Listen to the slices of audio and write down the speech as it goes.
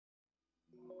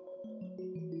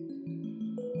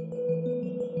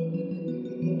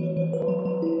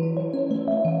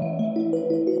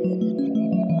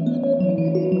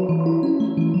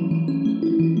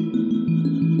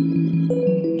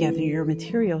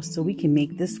material so we can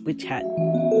make this witch hat.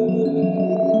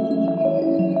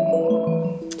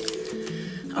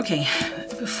 Okay,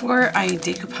 before I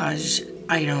decoupage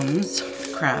items,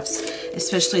 crafts,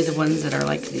 especially the ones that are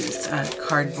like these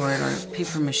cardboard or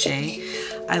paper mache,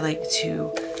 I like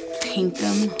to paint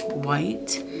them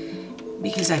white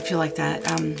because I feel like that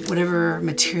whatever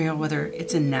material, whether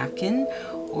it's a napkin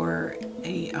or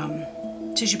a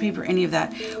tissue paper, any of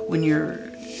that, when you're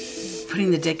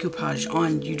putting the decoupage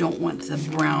on, you don't want the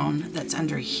brown that's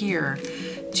under here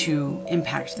to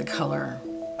impact the color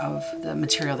of the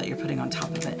material that you're putting on top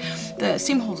of it. The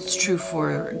same holds true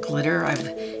for glitter. I've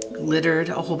glittered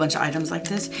a whole bunch of items like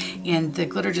this, and the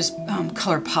glitter just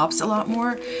color pops a lot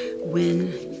more when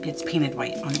it's painted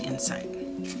white on the inside.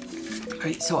 All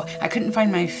right, so I couldn't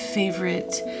find my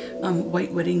favorite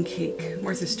white wedding cake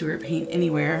Martha Stewart paint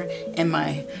anywhere in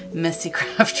my messy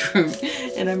craft room,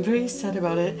 and I'm very sad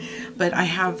about it. But I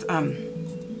have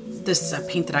this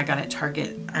paint that I got at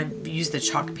Target. I've used the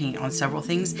chalk paint on several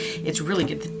things. It's really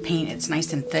good paint. It's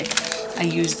nice and thick. I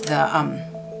used the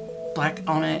black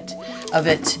on it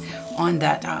on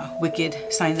that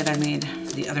Wicked sign that I made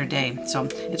the other day. So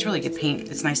it's really good paint.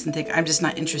 It's nice and thick. I'm just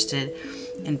not interested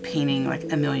in painting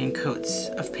like a million coats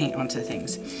of paint onto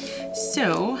things.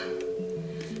 So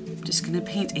I'm just gonna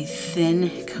paint a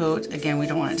thin coat. Again, we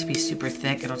don't want it to be super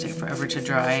thick. It'll take forever to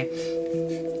dry.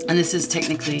 And this is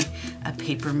technically a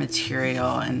paper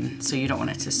material, and so you don't want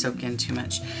it to soak in too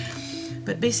much.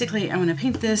 But basically, I'm gonna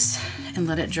paint this and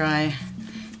let it dry.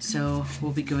 So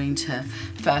we'll be going to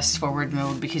fast forward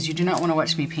mode because you do not want to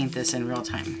watch me paint this in real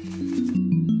time.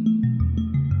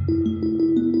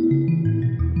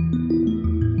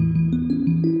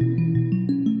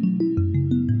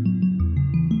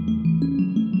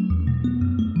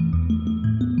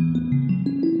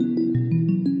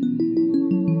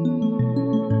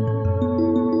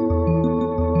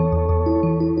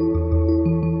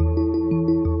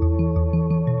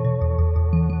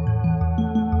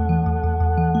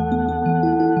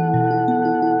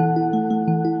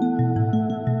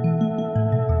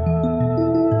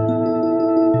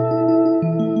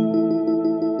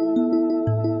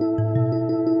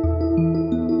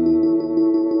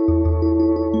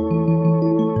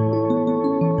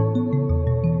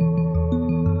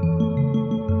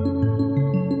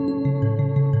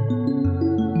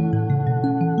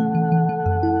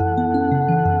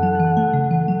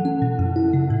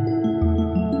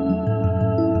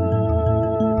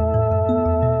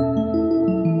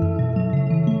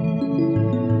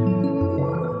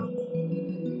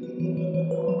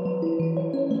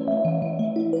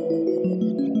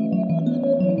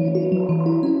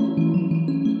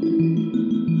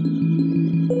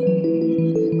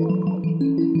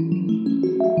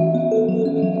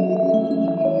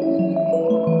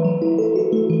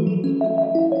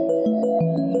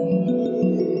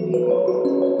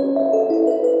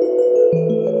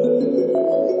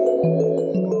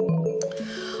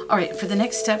 All right, for the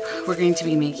next step, we're going to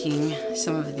be making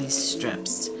some of these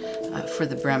strips for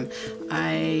the brim.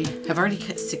 I have already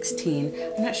cut 16.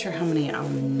 I'm not sure how many I'll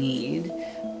need,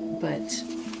 but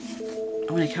I'm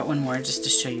going to cut one more just to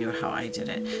show you how I did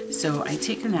it. So I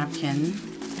take a napkin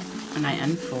and I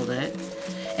unfold it.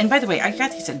 And by the way, I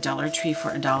got these at Dollar Tree for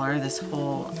 $1, this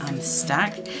whole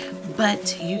stack,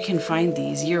 but you can find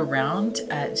these year-round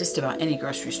at just about any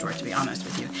grocery store, to be honest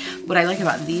with you. What I like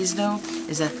about these, though,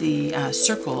 is that the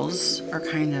circles are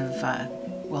kind of,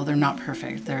 well, they're not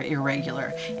perfect, they're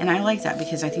irregular. And I like that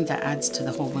because I think that adds to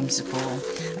the whole whimsical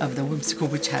of the whimsical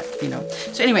witch hat, you know.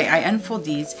 So anyway, I unfold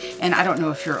these, and I don't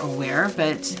know if you're aware,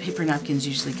 but paper napkins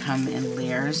usually come in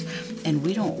layers, and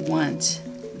we don't want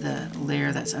the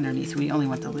layer that's underneath. We only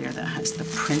want the layer that has the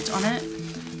print on it.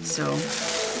 So I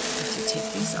have to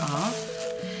take these off.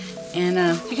 And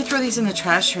you can throw these in the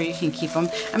trash or you can keep them.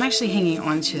 I'm actually hanging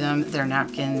on to them. They're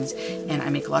napkins, and I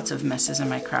make lots of messes in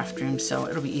my craft room, so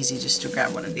it'll be easy just to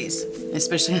grab one of these.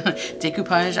 Especially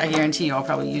decoupage, I guarantee you I'll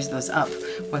probably use those up,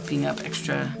 wiping up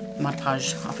extra Mod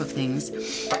Podge off of things.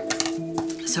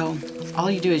 So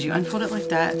all you do is you unfold it like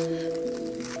that.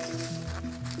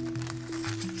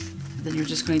 Then you're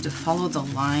just going to follow the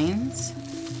lines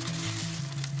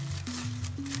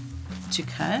to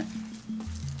cut.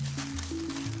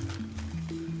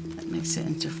 That makes it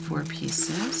into 4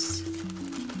 pieces.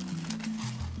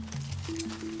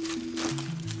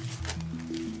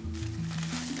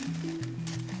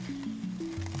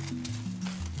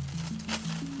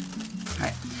 All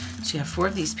right, so you have 4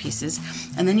 of these pieces,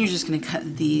 and then you're just going to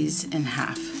cut these in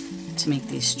half to make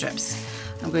these strips.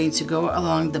 I'm going to go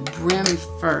along the brim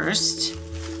first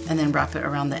and then wrap it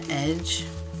around the edge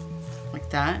like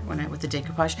that when with the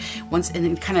decoupage. Once, and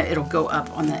then kind of it'll go up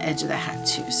on the edge of the hat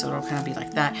too, so it'll kind of be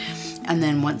like that. And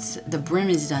then once the brim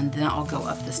is done, then I'll go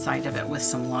up the side of it with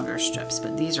some longer strips.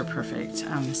 But these are perfect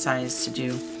size to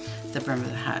do the brim of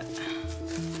the hat.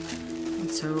 And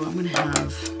so I'm gonna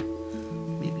have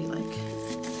maybe like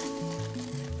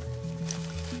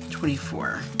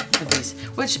 24 of these,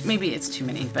 which maybe it's too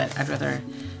many, but I'd rather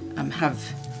have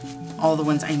all the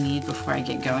ones I need before I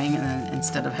get going, and then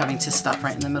instead of having to stop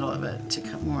right in the middle of it to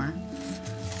cut more.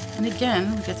 And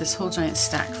again, we get this whole giant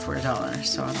stack for $1,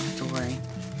 so I don't have to worry.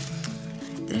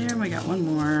 There, we got one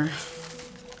more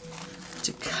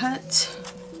to cut.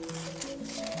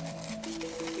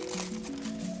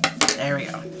 There we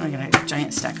go. I got a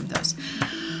giant stack of those.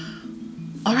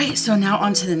 All right, so now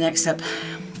on to the next step.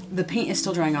 The paint is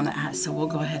still drying on the hat, so we'll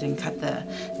go ahead and cut the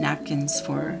napkins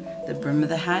for the brim of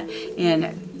the hat.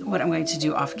 And what I'm going to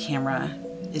do off camera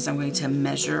is I'm going to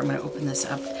measure, I'm going to open this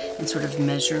up and sort of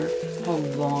measure how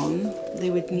long they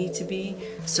would need to be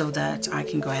so that I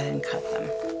can go ahead and cut them.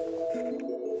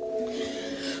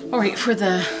 All right, for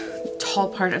the tall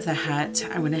part of the hat,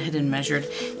 I went ahead and measured,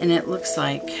 and it looks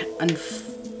like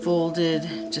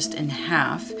unfolded just in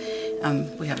half.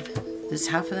 We have this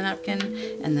half of the napkin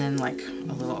and then like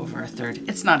a little over a third.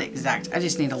 It's not exact. I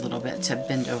just need a little bit to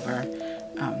bend over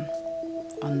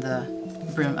on the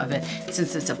brim of it.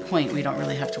 Since it's a point, we don't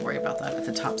really have to worry about that at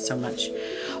the top so much.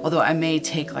 Although I may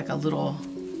take like a little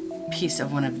piece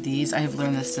of one of these. I have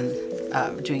learned this in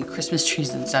doing Christmas trees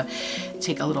and stuff.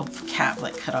 Take a little cap,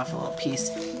 like cut off a little piece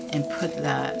and put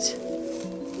that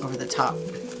over the top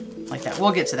like that.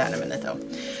 We'll get to that in a minute though.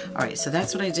 All right, so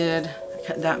that's what I did. I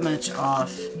cut that much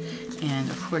off, and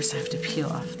of course I have to peel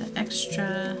off the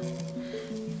extra.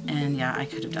 And yeah, I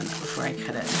could have done that before I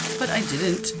cut it, but I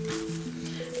didn't.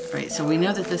 All right, so we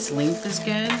know that this length is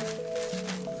good.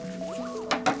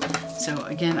 So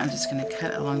again, I'm just gonna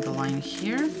cut along the line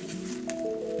here.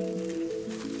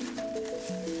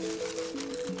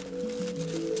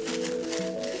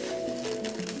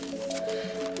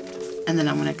 And then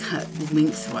I'm going to cut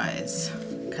lengthwise,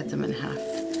 cut them in half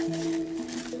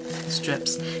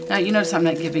strips. Now you notice I'm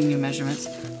not giving you measurements.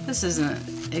 This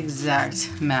isn't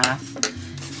exact math.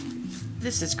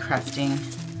 This is crafting.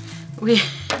 We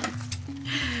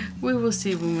will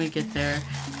see when we get there.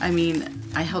 I mean,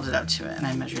 I held it up to it and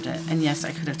I measured it. And yes,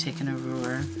 I could have taken a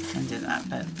ruler and did that,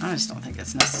 but I just don't think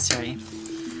it's necessary.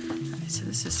 All right, so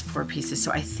this is 4 pieces.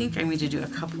 So I think I'm going to do a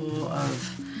couple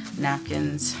of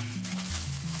napkins.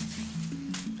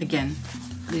 Again,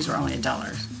 these were only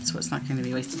 $1, so it's not going to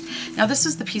be wasted. Now this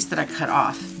is the piece that I cut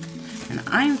off, and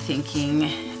I'm thinking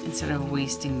instead of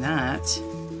wasting that,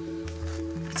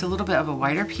 it's a little bit of a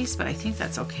wider piece, but I think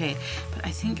that's okay. But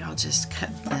I think I'll just cut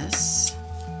this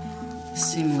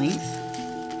same length,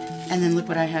 and then look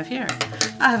what I have here.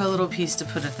 I have a little piece to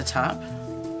put at the top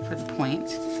for the point.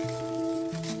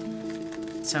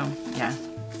 So yeah,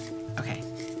 okay,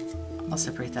 I'll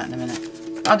separate that in a minute.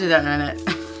 I'll do that in a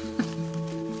minute.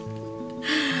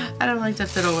 I don't like to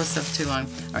fiddle with stuff too long.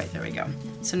 All right, there we go.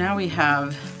 So now we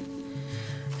have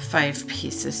 5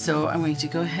 pieces. So I'm going to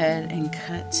go ahead and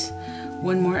cut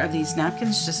one more of these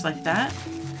napkins just like that.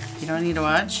 You don't need to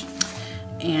watch.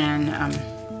 And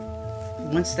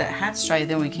once that hat's dry,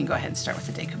 then we can go ahead and start with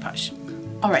the decoupage.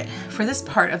 All right, for this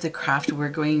part of the craft, we're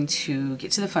going to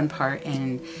get to the fun part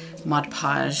and Mod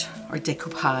Podge or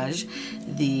decoupage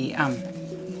the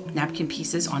napkin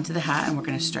pieces onto the hat, and we're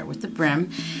going to start with the brim.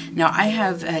 Now I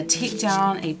have taped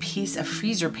down a piece of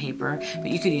freezer paper, but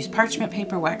you could use parchment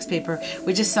paper, wax paper.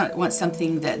 We just want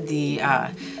something that the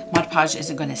Mod Podge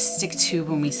isn't going to stick to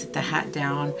when we sit the hat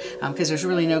down, because there's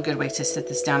really no good way to sit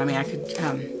this down. I mean, I could,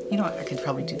 you know what, I could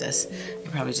probably do this. I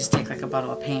could probably just take like a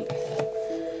bottle of paint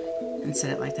and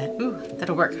sit it like that. Ooh,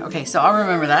 that'll work. Okay, so I'll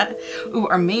remember that. Ooh,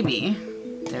 or maybe,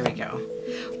 there we go.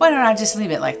 Why don't I just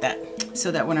leave it like that? So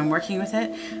that when I'm working with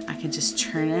it, I can just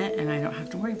turn it and I don't have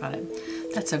to worry about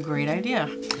it. That's a great idea.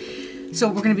 So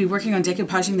we're going to be working on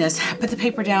decoupaging this. Put the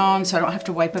paper down so I don't have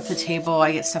to wipe up the table.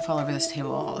 I get stuff all over this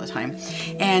table all the time.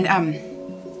 And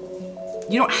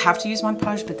you don't have to use Mod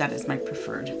Podge, but that is my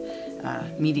preferred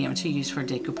medium to use for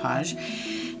decoupage.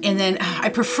 And then I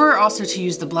prefer also to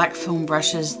use the black foam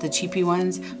brushes, the cheapy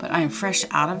ones, but I am fresh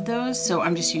out of those, so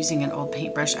I'm just using an old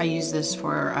paintbrush. I used this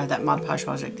for that Mod Podge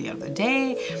project the other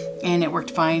day, and it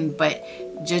worked fine, but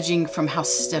judging from how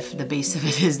stiff the base of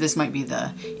it is, this might be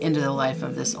the end of the life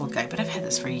of this old guy. But I've had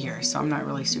this for years, so I'm not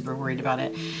really super worried about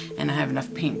it, and I have enough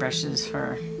paintbrushes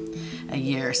for a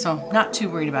year, so not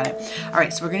too worried about it. All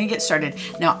right, so we're gonna get started.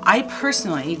 Now, I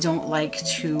personally don't like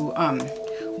to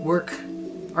work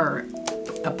or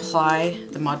apply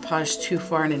the Mod Podge too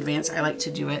far in advance. I like to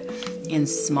do it in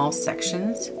small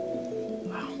sections.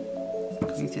 Wow,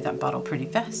 going through that bottle pretty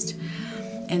fast.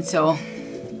 And so,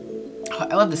 oh,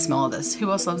 I love the smell of this. Who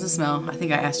else loves the smell? I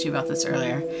think I asked you about this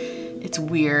earlier. It's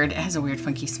weird. It has a weird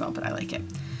funky smell, but I like it.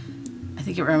 I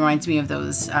think it reminds me of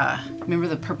those, remember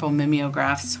the purple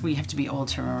mimeographs? We have to be old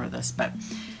to remember this, but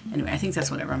anyway, I think that's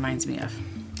what it reminds me of.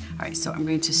 All right, so I'm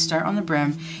going to start on the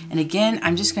brim. And again,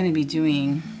 I'm just going to be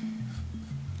doing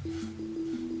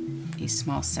a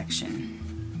small section.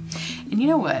 And you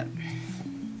know what?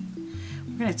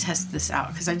 We're going to test this out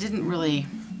because I didn't really,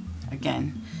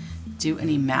 again, do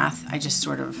any math. I just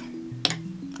sort of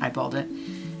eyeballed it.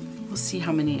 We'll see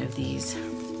how many of these.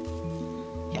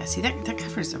 Yeah, see that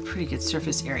covers a pretty good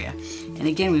surface area. And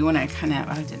again, we want to kind of,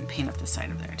 I didn't paint up the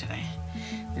side of there today.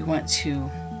 We want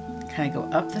to kind of go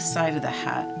up the side of the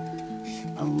hat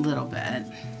a little bit.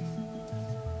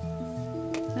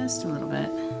 Just a little bit.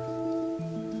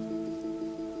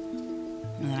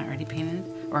 And then I already painted,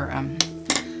 or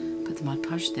put the Mod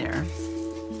Podge there.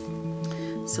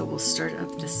 So we'll start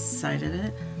up this side of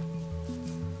it,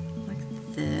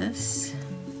 like this.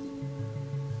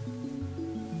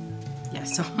 Yeah,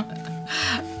 so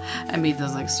I made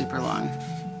those like super long.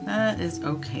 That is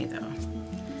okay though.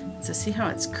 So see how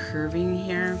it's curving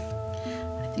here?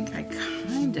 I think I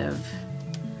kind of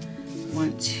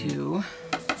want to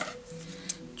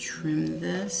trim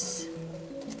this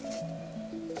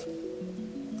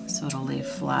so it'll lay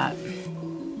flat.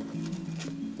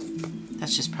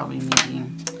 That's just probably me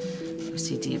being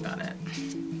OCD about it.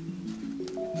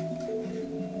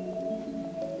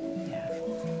 Yeah, I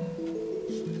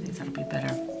think that'll be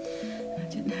better. I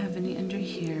didn't have any under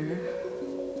here.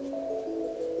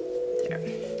 There.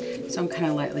 So I'm kind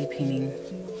of lightly painting.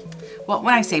 Well,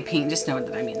 when I say paint, just know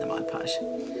that I mean the Mod Podge.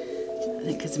 I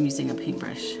think because I'm using a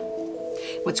paintbrush.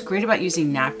 What's great about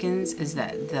using napkins is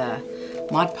that the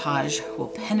Mod Podge will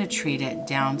penetrate it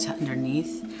down to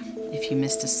underneath if you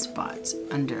missed a spot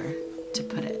under to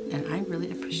put it. And I really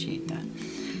appreciate that.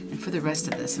 And for the rest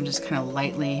of this, I'm just kind of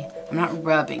lightly, I'm not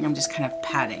rubbing, I'm just kind of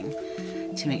patting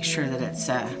to make sure that it's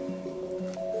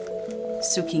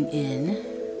soaking in.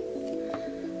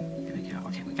 There we go.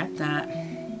 Okay, we got that.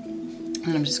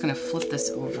 And I'm just going to flip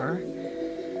this over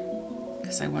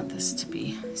because I want this to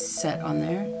be set on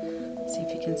there. See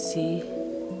if you can see.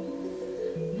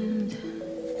 And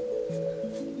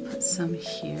put some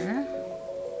here.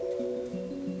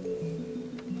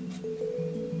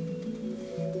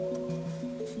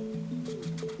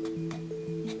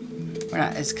 We're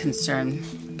not as concerned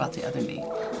about the other meat.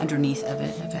 Underneath of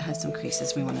it, if it has some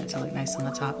creases, we want it to look nice on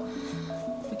the top.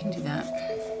 We can do that.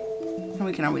 And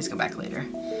we can always go back later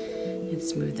and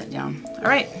smooth that down. All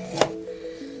right,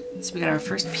 so we got our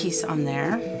first piece on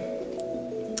there.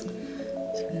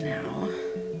 So now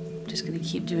I'm just gonna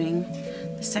keep doing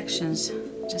the sections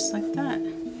just like that.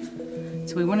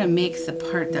 So we wanna make the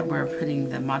part that we're putting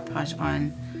the Mod Podge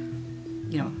on,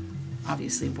 you know,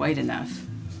 obviously white enough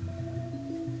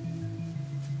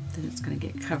that it's gonna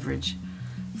get coverage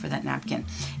for that napkin.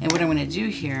 And what I'm gonna do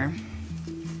here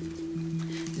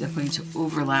is I'm going to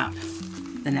overlap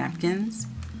the napkins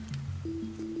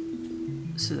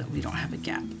so that we don't have a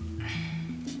gap.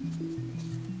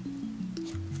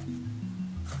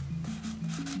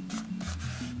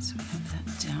 So we have that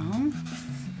down.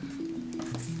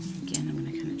 Again, I'm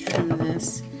going to kind of trim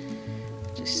this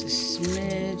just a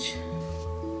smidge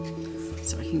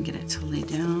so I can get it to lay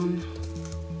down.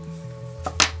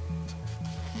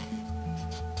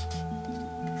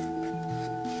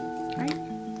 All right,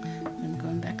 I'm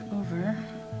going back over.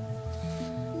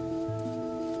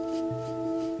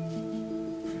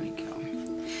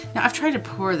 Now I've tried to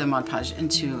pour the Mod Podge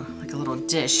into like a little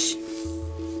dish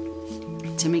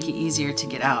to make it easier to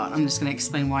get out. I'm just going to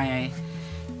explain why I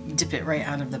dip it right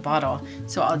out of the bottle.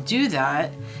 So I'll do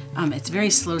that. It's very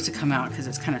slow to come out because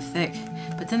it's kind of thick,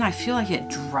 but then I feel like it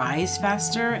dries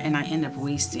faster and I end up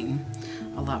wasting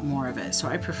a lot more of it. So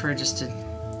I prefer just to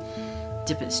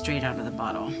dip it straight out of the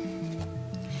bottle.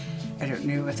 I don't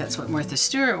know if that's what Martha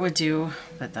Stewart would do,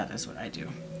 but that is what I do.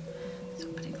 So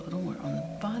I'm putting a little more on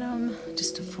the bottom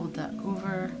just to fold that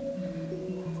over.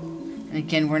 And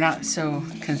again, we're not so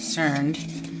concerned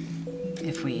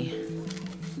if we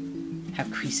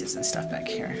have creases and stuff back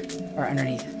here or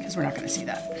underneath because we're not going to see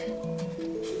that.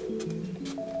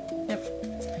 Yep.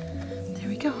 There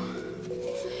we go.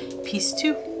 Piece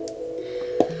 2.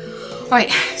 All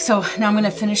right, so now I'm going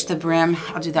to finish the brim.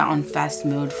 I'll do that on fast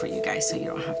mode for you guys so you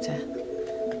don't have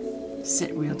to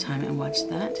sit real time and watch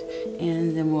that.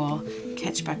 And then we'll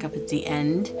catch back up at the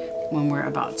end when we're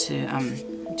about to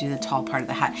do the tall part of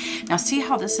the hat. Now see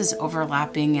how this is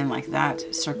overlapping and like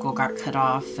that circle got cut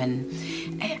off, and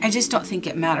I just don't think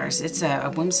it matters. It's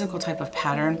a whimsical type of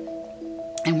pattern.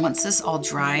 And once this all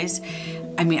dries,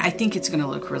 I mean, I think it's going to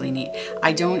look really neat.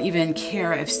 I don't even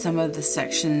care if some of the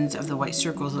sections of the white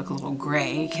circles look a little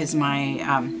gray, because my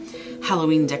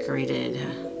Halloween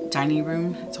decorated dining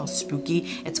room, it's all spooky.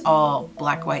 It's all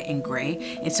black, white, and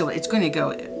gray. And so it's going to go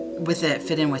with it,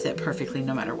 fit in with it perfectly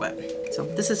no matter what. So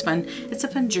this is fun. It's a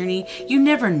fun journey. You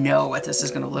never know what this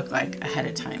is going to look like ahead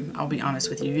of time. I'll be honest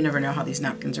with you. You never know how these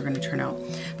napkins are going to turn out.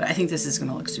 But I think this is going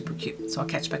to look super cute. So I'll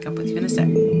catch back up with you in a sec.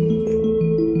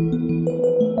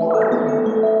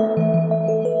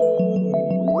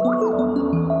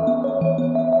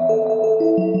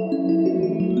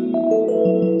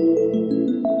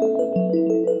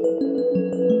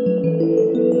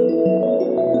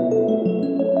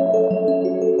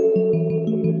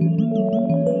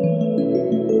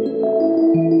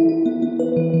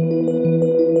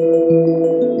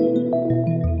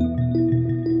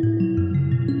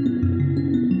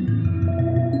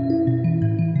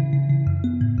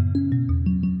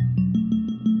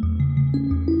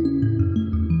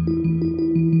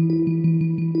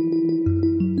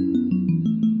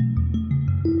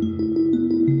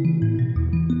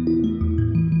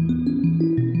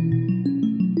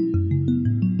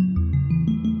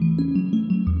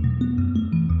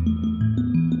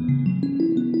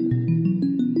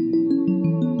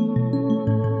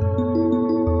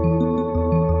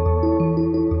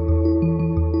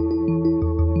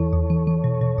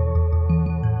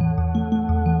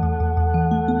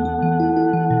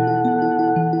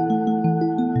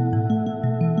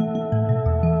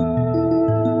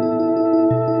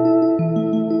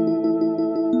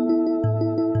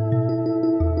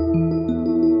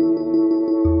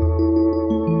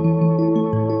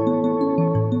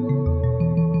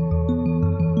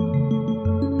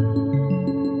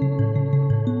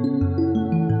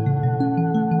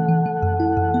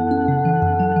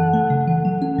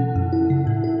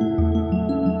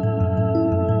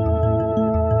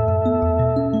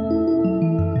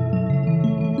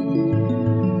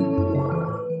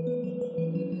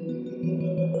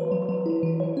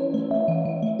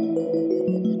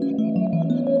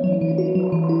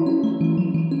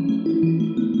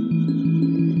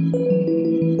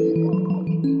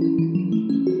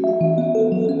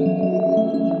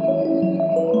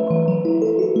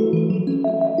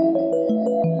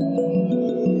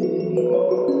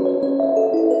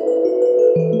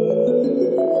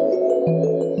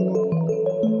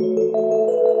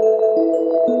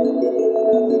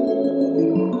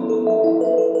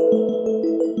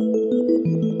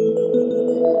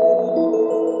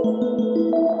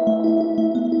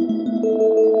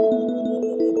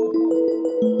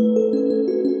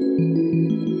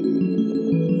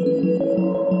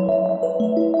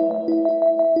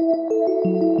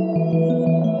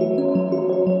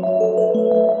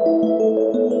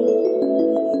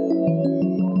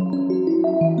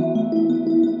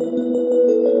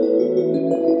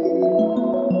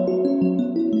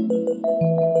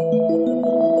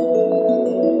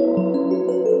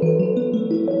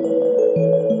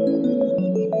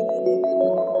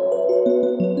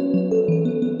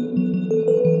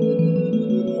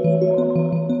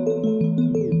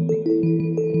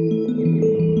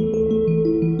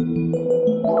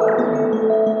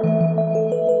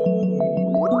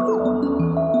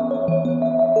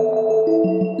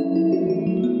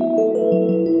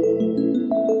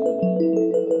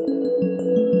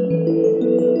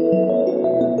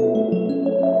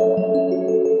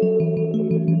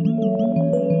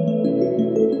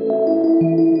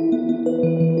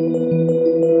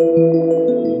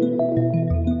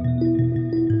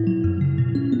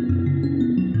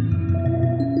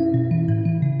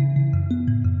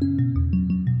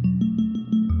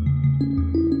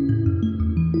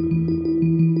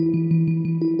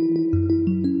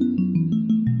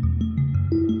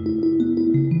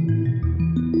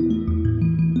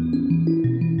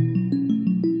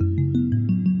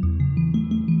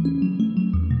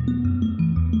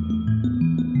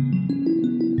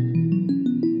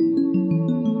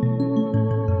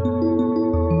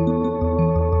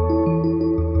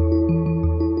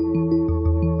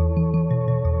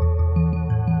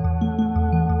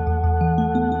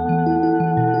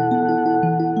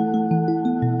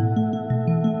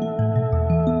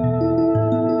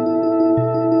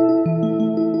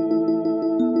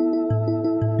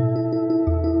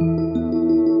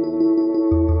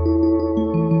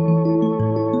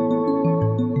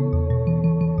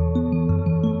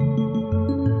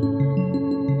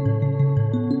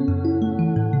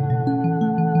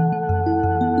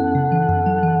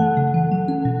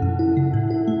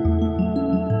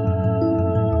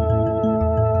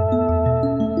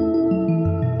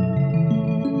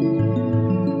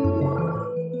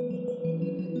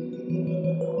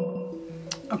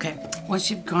 Okay,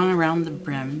 once you've gone around the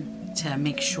brim to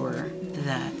make sure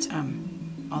that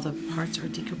all the parts are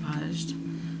decoupaged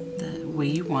the way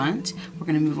you want, we're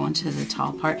going to move on to the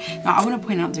tall part. Now I want to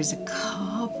point out there's a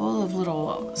couple of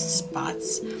little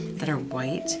spots that are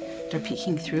white. They're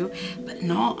peeking through, but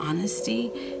in all honesty,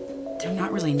 they're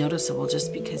not really noticeable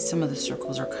just because some of the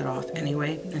circles are cut off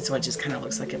anyway, and so it just kind of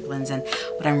looks like it blends in.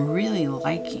 But I'm really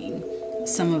liking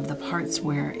some of the parts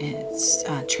where it's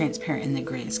transparent and the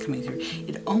gray is coming through.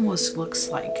 It almost looks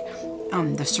like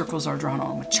the circles are drawn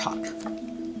on with chalk.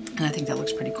 And I think that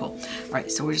looks pretty cool. All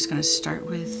right, so we're just gonna start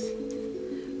with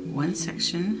one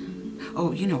section.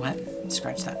 Oh, you know what?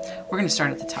 Scratch that. We're gonna start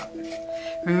at the top.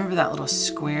 Remember that little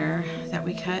square that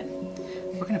we cut?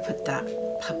 We're gonna put that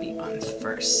puppy on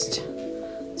first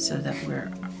so that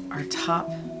our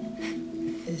top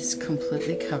is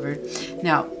completely covered.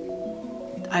 Now,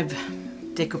 I've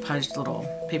decoupaged little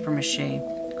paper mache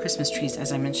Christmas trees,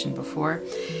 as I mentioned before,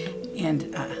 and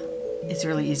it's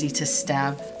really easy to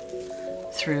stab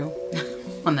through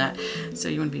on that, so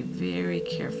you want to be very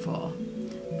careful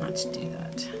not to do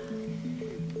that.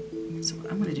 So what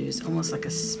I'm going to do is almost like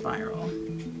a spiral.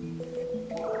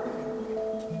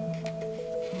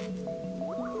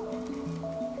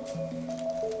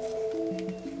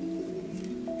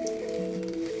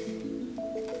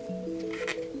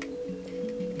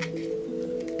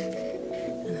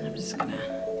 And then I'm just going to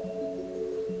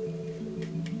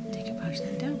decoupage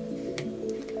that down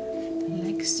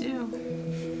like so.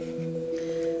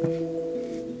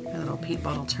 My little paint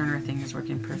bottle turner thing is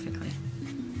working perfectly.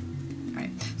 All right,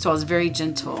 so I was very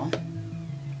gentle.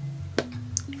 I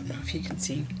don't know if you can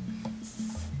see.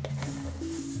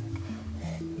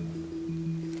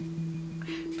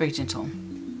 Very gentle,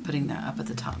 putting that up at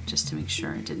the top just to make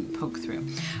sure it didn't poke through.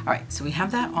 All right, so we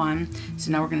have that on.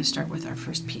 So now we're going to start with our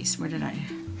first piece. Where did I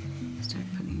start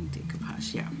putting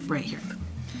decoupage? Yeah, right here.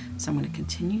 So I'm going to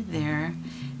continue there,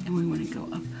 and we want to go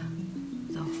up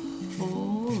the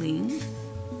whole length.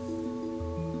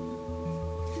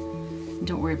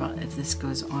 Don't worry about if this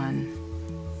goes on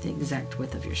the exact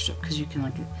width of your strip, because you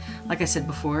can, like I said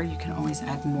before, you can always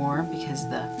add more because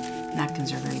the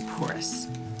napkins are very porous.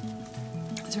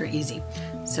 It's very easy.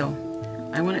 So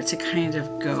I want it to kind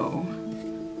of go,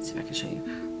 let's see if I can show you,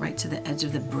 right to the edge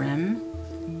of the brim.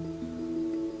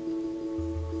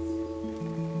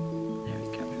 There we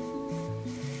go.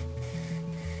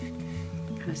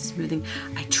 Kind of smoothing.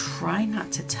 I try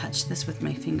not to touch this with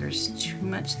my fingers too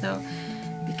much though,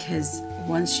 because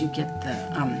once you get the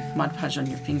Mod Podge on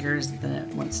your fingers, then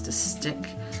it wants to stick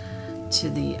to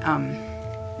the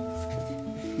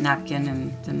napkin,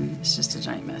 and then it's just a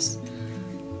giant mess.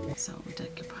 So we're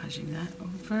decoupaging that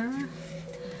over.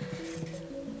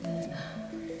 Then,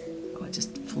 oh, I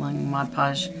just flung Mod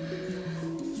Podge.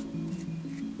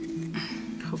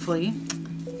 Hopefully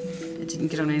it didn't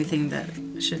get on anything that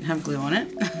shouldn't have glue on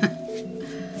it.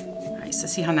 Alright, so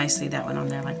see how nicely that went on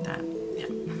there like that? Yeah.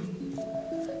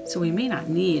 So we may not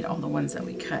need all the ones that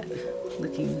we cut.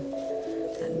 Looking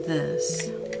at this.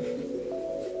 So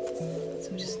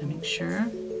we're just gonna make sure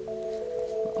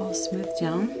we're all smoothed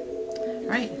down.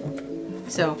 Right,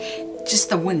 so just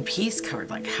the one piece covered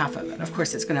like half of it. Of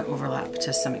course, it's going to overlap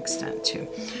to some extent too.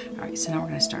 All right, so now we're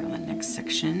going to start on the next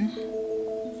section.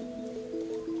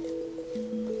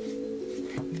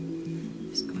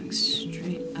 Just going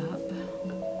straight up.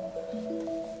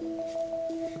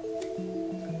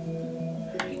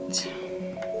 All right.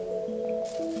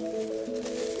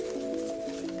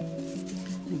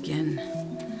 Again,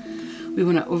 we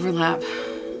want to overlap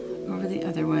over the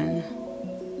other one.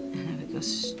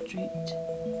 Straight to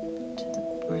the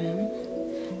brim,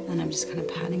 and I'm just kind of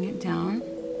patting it down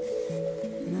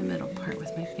in the middle part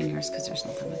with my fingers because there's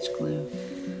not that much glue.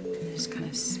 I'm just kind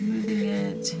of smoothing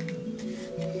it.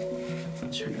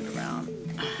 I'll turn it around.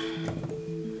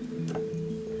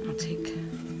 I'll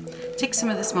take some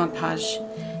of this Mod Podge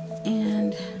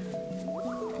and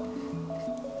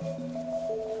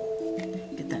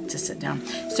get that to sit down.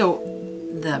 So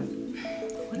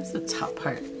what is the top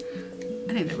part?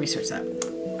 I need to research that.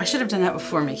 I should have done that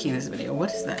before making this video.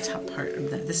 What is that top part of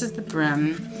that? This is the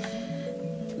brim.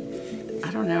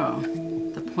 I don't know.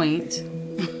 The point.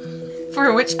 For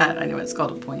a witch hat, I know it's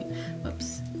called a point.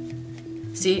 Whoops.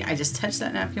 See, I just touched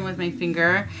that napkin with my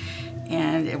finger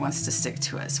and it wants to stick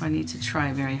to it. So I need to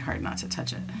try very hard not to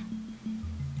touch it.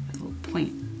 That little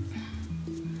point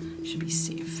should be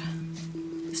safe.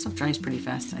 This stuff dries pretty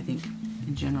fast, I think,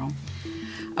 in general.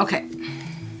 Okay,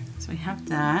 so we have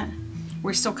that.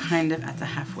 We're still kind of at the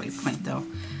halfway point though,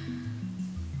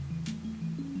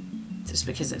 just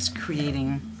because it's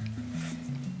creating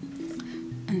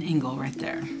an angle right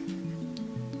there.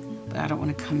 but I don't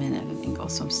want to come in at an angle,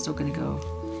 so I'm still going to go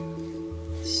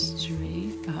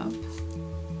straight up.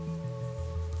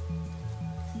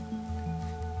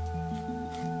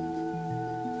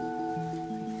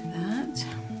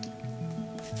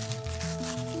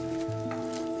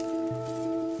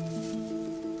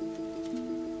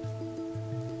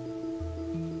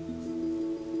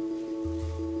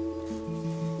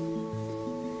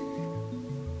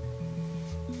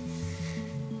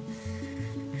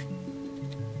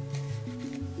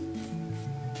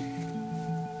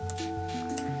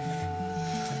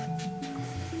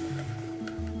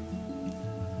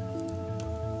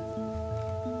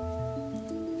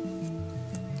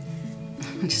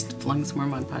 Just flung some more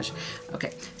Mod Podge.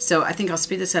 Okay, so I think I'll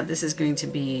speed this up. This is going to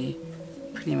be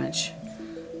pretty much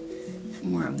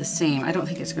more of the same. I don't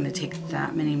think it's going to take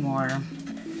that many more,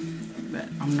 but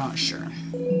I'm not sure.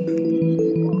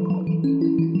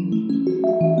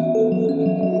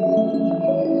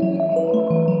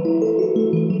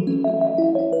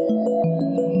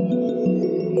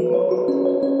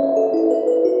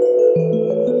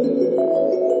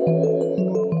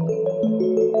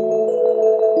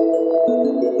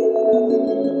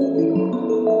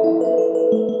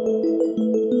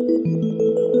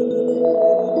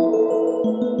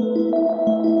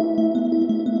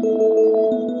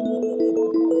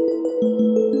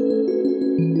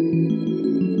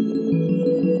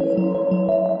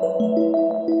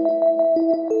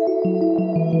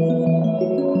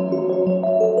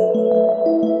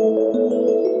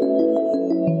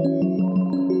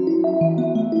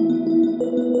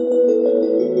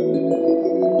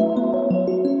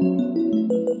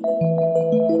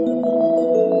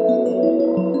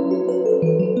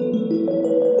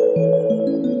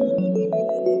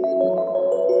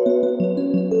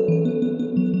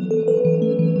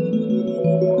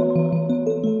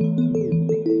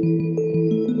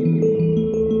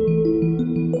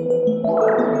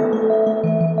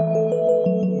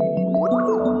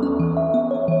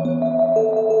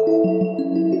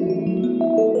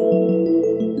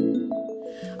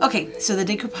 Okay, so the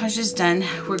decoupage is done.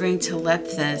 We're going to let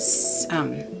this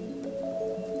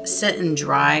sit and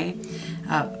dry,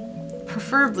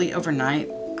 preferably overnight.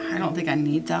 I don't think I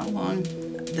need that long.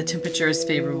 The temperature is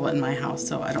favorable in my house,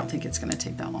 so I don't think it's going to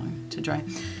take that long to dry.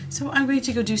 So I'm going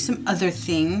to go do some other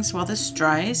things while this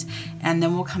dries, and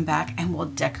then we'll come back and we'll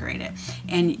decorate it.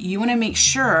 And you want to make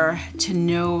sure to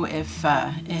know if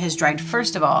it has dried.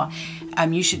 First of all,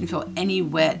 you shouldn't feel any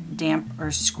wet, damp, or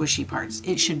squishy parts.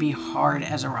 It should be hard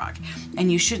as a rock.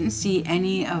 And you shouldn't see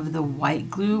any of the white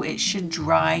glue. It should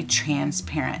dry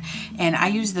transparent. And I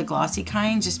use the glossy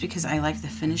kind just because I like the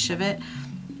finish of it.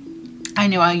 I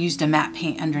know I used a matte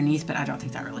paint underneath, but I don't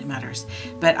think that really matters.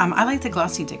 But I like the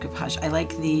glossy decoupage. I like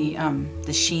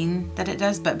the sheen that it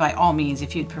does, but by all means,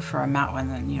 if you'd prefer a matte one,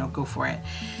 then, you know, go for it.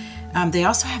 They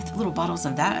also have the little bottles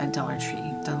of that at Dollar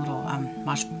Tree, the little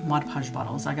Mod Podge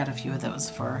bottles. I got a few of those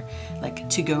for like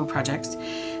to-go projects.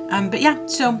 But yeah,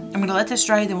 so I'm gonna let this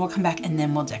dry, then we'll come back and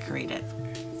then we'll decorate it.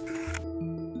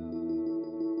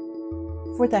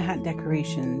 For the hat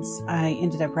decorations, I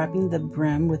ended up wrapping the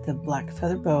brim with a black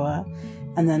feather boa,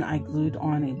 and then I glued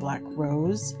on a black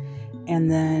rose,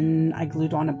 and then I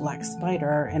glued on a black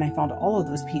spider, and I found all of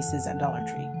those pieces at Dollar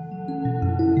Tree.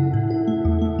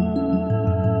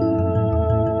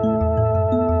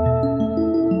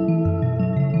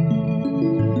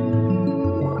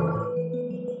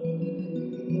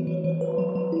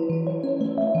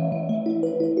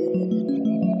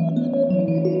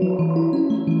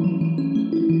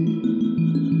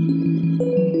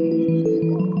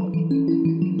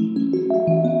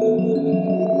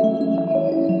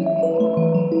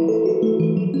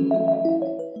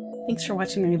 Thanks for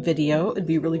watching my video. It'd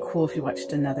be really cool if you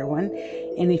watched another one.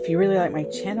 And if you really like my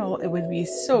channel, it would be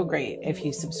so great if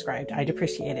you subscribed. I'd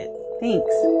appreciate it.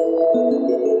 Thanks.